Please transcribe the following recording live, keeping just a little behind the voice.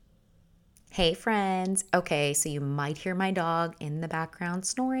Hey friends. Okay, so you might hear my dog in the background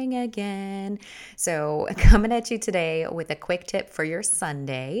snoring again. So, coming at you today with a quick tip for your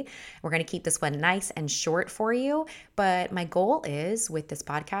Sunday. We're going to keep this one nice and short for you, but my goal is with this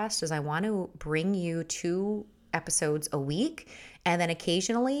podcast is I want to bring you 2 episodes a week and then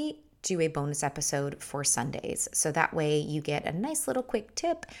occasionally do a bonus episode for Sundays. So that way you get a nice little quick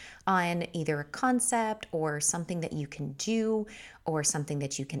tip on either a concept or something that you can do or something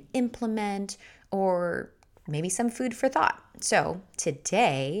that you can implement or maybe some food for thought. So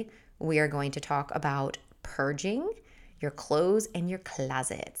today we are going to talk about purging your clothes and your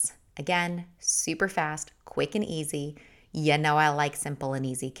closets. Again, super fast, quick and easy. You know I like simple and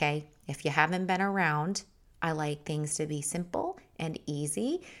easy, okay? If you haven't been around, I like things to be simple and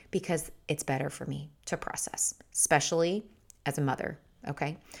easy because it's better for me to process, especially as a mother,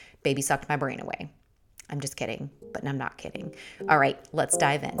 okay? Baby sucked my brain away. I'm just kidding, but I'm not kidding. All right, let's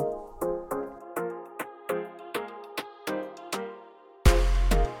dive in.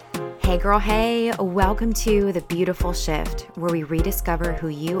 Hey girl, hey, welcome to The Beautiful Shift, where we rediscover who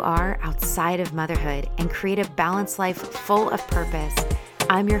you are outside of motherhood and create a balanced life full of purpose.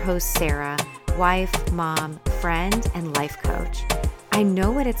 I'm your host, Sarah, wife, mom, friend, and life coach. I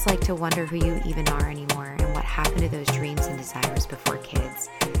know what it's like to wonder who you even are anymore and what happened to those dreams and desires before kids.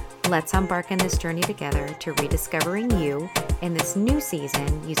 Let's embark on this journey together to rediscovering you in this new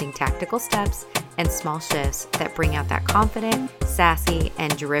season using tactical steps and small shifts that bring out that confident, sassy,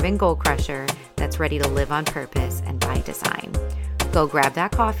 and driven goal crusher that's ready to live on purpose and by design. Go grab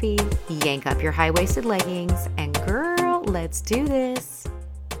that coffee, yank up your high-waisted leggings, and girl, let's do this.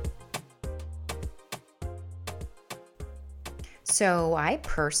 So I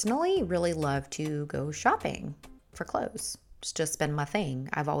personally really love to go shopping for clothes. It's just been my thing.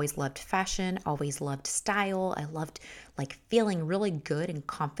 I've always loved fashion, always loved style. I loved feeling really good and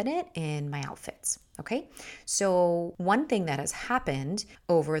confident in my outfits. Okay. So one thing that has happened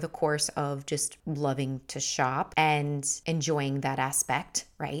over the course of just loving to shop and enjoying that aspect,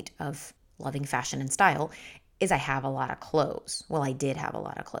 right, of loving fashion and style is I have a lot of clothes. Well, I did have a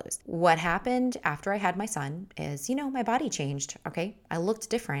lot of clothes. What happened after I had my son is, my body changed, okay? I looked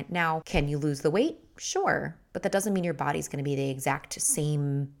different. Now, can you lose the weight? Sure, but that doesn't mean your body's gonna be the exact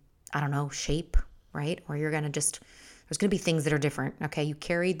same, shape, right? Or you're gonna there's gonna be things that are different, okay? You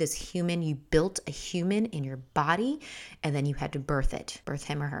carried this human, you built a human in your body, and then you had to birth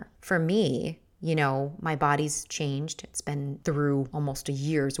him or her. For me, my body's changed. It's been through almost a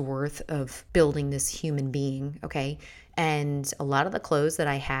year's worth of building this human being, okay? And a lot of the clothes that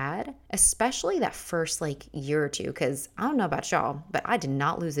I had, especially that first year or two, because I don't know about y'all, but I did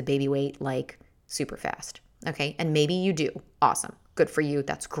not lose a baby weight super fast, okay? And maybe you do. Awesome. Good for you.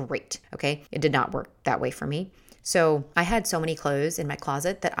 That's great, okay? It did not work that way for me. So I had so many clothes in my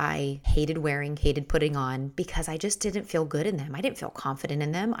closet that I hated wearing, hated putting on because I just didn't feel good in them. I didn't feel confident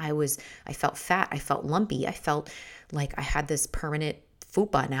in them. I felt fat. I felt lumpy. I felt like I had this permanent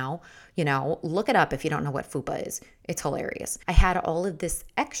fupa now. Look it up if you don't know what fupa is. It's hilarious. I had all of this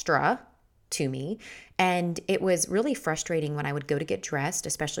extra to me, and it was really frustrating when I would go to get dressed,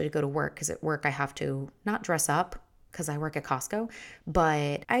 especially to go to work, because at work I have to not dress up because I work at Costco,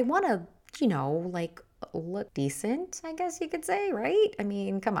 but I want to, look decent, I guess you could say, right? I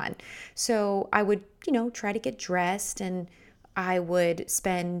mean, come on. So I would, try to get dressed, and I would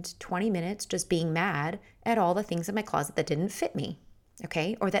spend 20 minutes just being mad at all the things in my closet that didn't fit me,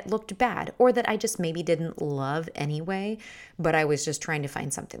 okay? Or that looked bad, or that I just maybe didn't love anyway, but I was just trying to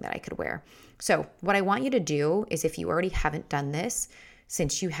find something that I could wear. So what I want you to do is, if you already haven't done this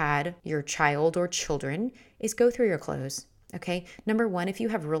since you had your child or children, is go through your clothes. Okay. Number one, if you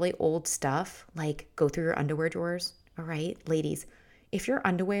have really old stuff, go through your underwear drawers. All right, ladies, if your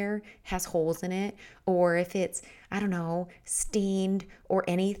underwear has holes in it, or if it's, stained or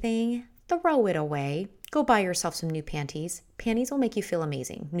anything, throw it away. Go buy yourself some new panties. Panties will make you feel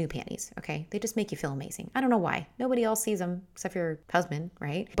amazing. New panties. Okay. They just make you feel amazing. I don't know why. Nobody else sees them except for your husband,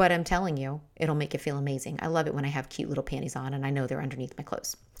 right? But I'm telling you, it'll make you feel amazing. I love it when I have cute little panties on and I know they're underneath my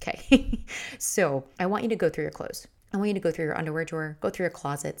clothes. Okay. So I want you to go through your clothes. I want you to go through your underwear drawer, go through your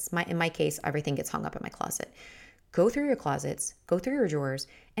closets. In my case, everything gets hung up in my closet. Go through your closets, go through your drawers,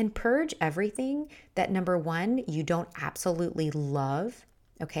 and purge everything that, number one, you don't absolutely love.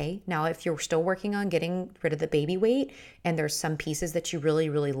 Okay. Now, if you're still working on getting rid of the baby weight and there's some pieces that you really,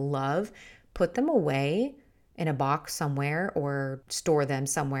 really love, put them away in a box somewhere or store them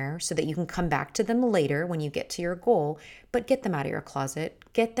somewhere so that you can come back to them later when you get to your goal, but get them out of your closet.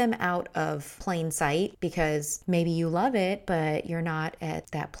 Get them out of plain sight because maybe you love it, but you're not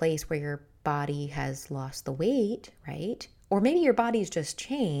at that place where your body has lost the weight, right? Or maybe your body's just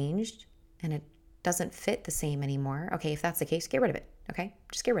changed and it doesn't fit the same anymore, okay, if that's the case, get rid of it, okay?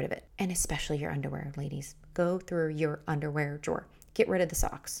 Just get rid of it. And especially your underwear, ladies. Go through your underwear drawer. Get rid of the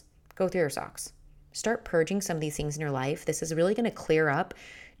socks. Go through your socks. Start purging some of these things in your life. This is really going to clear up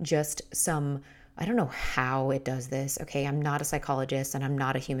just some, I don't know how it does this, okay? I'm not a psychologist and I'm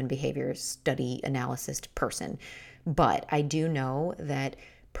not a human behavior study analysis person, but I do know that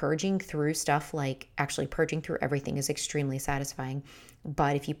purging through stuff, like actually purging through everything, is extremely satisfying.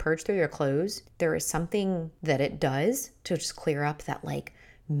 But if you purge through your clothes, there is something that it does to just clear up that like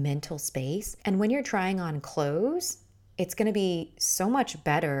mental space. And when you're trying on clothes, it's going to be so much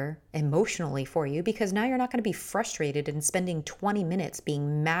better emotionally for you, because now you're not going to be frustrated and spending 20 minutes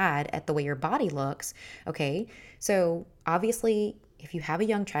being mad at the way your body looks. Okay. So obviously, if you have a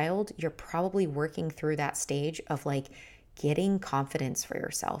young child, you're probably working through that stage of like getting confidence for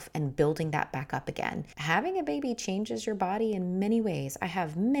yourself and building that back up again. Having a baby changes your body in many ways. I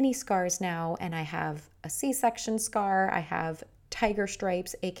have many scars now, and I have a C-section scar. I have tiger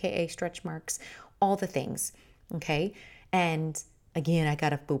stripes, AKA stretch marks, all the things. Okay. And again, I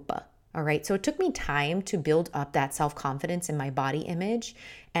got a fupa. All right. So it took me time to build up that self-confidence in my body image.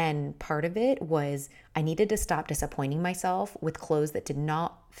 And part of it was I needed to stop disappointing myself with clothes that did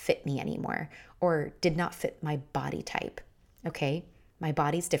not fit me anymore or did not fit my body type. Okay. My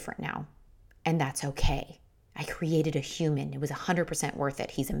body's different now, and that's okay. I created a human. It was 100% worth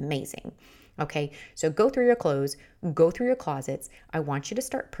it. He's amazing. Okay. So go through your clothes, go through your closets. I want you to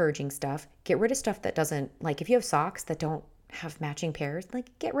start purging stuff. Get rid of stuff that doesn't, like if you have socks that don't have matching pairs,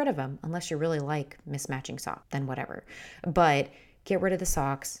 like get rid of them, unless you really like mismatching socks, then whatever. But get rid of the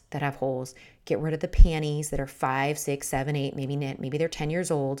socks that have holes. Get rid of the panties that are 5, 6, 7, 8, maybe knit, maybe they're 10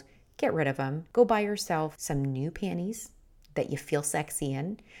 years old. Get rid of them. Go buy yourself some new panties that you feel sexy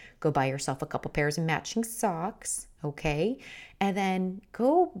in. Go buy yourself a couple pairs of matching socks, okay? And then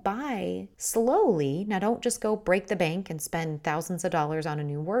go buy slowly. Now, don't just go break the bank and spend thousands of dollars on a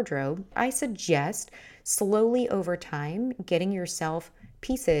new wardrobe. I suggest slowly over time getting yourself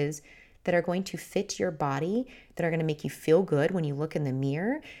pieces that are going to fit your body, that are going to make you feel good when you look in the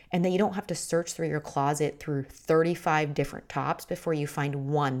mirror, and that you don't have to search through your closet through 35 different tops before you find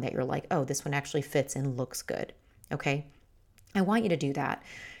one that you're like, oh, this one actually fits and looks good, okay? I want you to do that.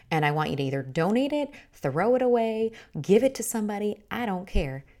 And I want you to either donate it, throw it away, give it to somebody. I don't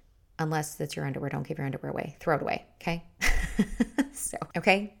care. Unless it's your underwear, don't give your underwear away. Throw it away, okay?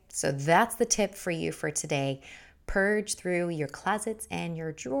 So that's the tip for you for today. Purge through your closets and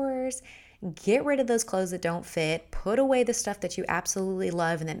your drawers. Get rid of those clothes that don't fit. Put away the stuff that you absolutely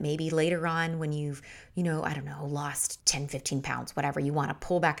love and that maybe later on when you've, lost 10, 15 pounds, whatever, you want to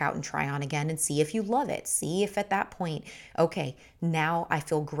pull back out and try on again and see if you love it. See if at that point, okay, now I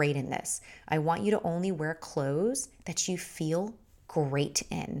feel great in this. I want you to only wear clothes that you feel great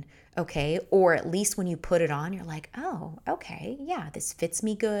in, okay? Or at least when you put it on, you're like, oh, okay, yeah, this fits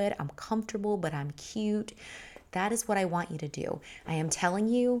me good. I'm comfortable, but I'm cute. That is what I want you to do. I am telling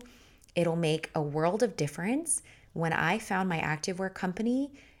you, it'll make a world of difference. When I found my activewear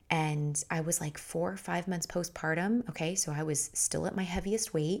company and I was like 4 or 5 months postpartum, okay, so I was still at my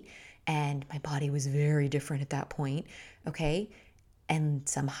heaviest weight and my body was very different at that point, okay? And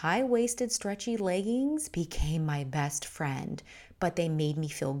some high-waisted stretchy leggings became my best friend, but they made me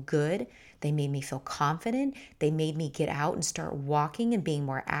feel good. They made me feel confident. They made me get out and start walking and being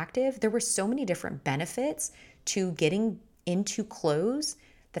more active. There were so many different benefits to getting into clothes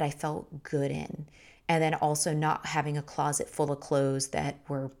that I felt good in. And then also not having a closet full of clothes that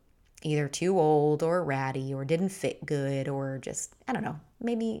were either too old or ratty or didn't fit good or just, I don't know,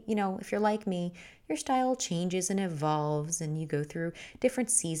 maybe, if you're like me, your style changes and evolves and you go through different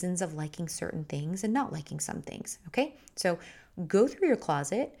seasons of liking certain things and not liking some things, okay? So go through your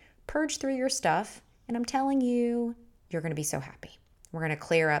closet, purge through your stuff, and I'm telling you, you're going to be so happy. We're going to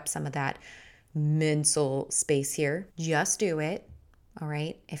clear up some of that mental space here. Just do it. All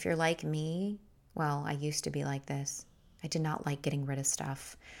right. If you're like me, well, I used to be like this. I did not like getting rid of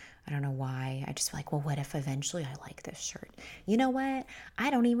stuff. I don't know why. I just feel like, well, what if eventually I like this shirt? You know what? I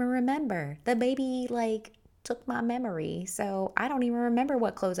don't even remember. The baby took my memory. So I don't even remember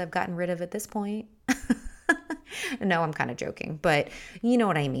what clothes I've gotten rid of at this point. No, I'm kind of joking, but you know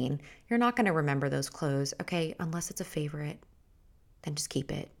what I mean. You're not going to remember those clothes, okay? Unless it's a favorite, then just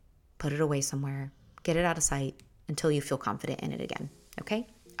keep it. Put it away somewhere. Get it out of sight until you feel confident in it again. Okay?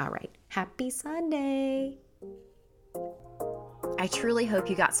 All right. Happy Sunday. I truly hope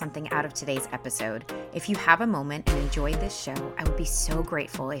you got something out of today's episode. If you have a moment and enjoyed this show, I would be so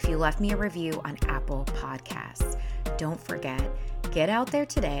grateful if you left me a review on Apple Podcasts. Don't forget, Get out there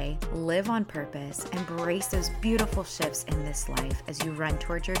today, live on purpose, embrace those beautiful shifts in this life as you run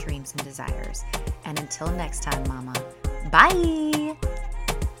towards your dreams and desires. And until next time, Mama, bye!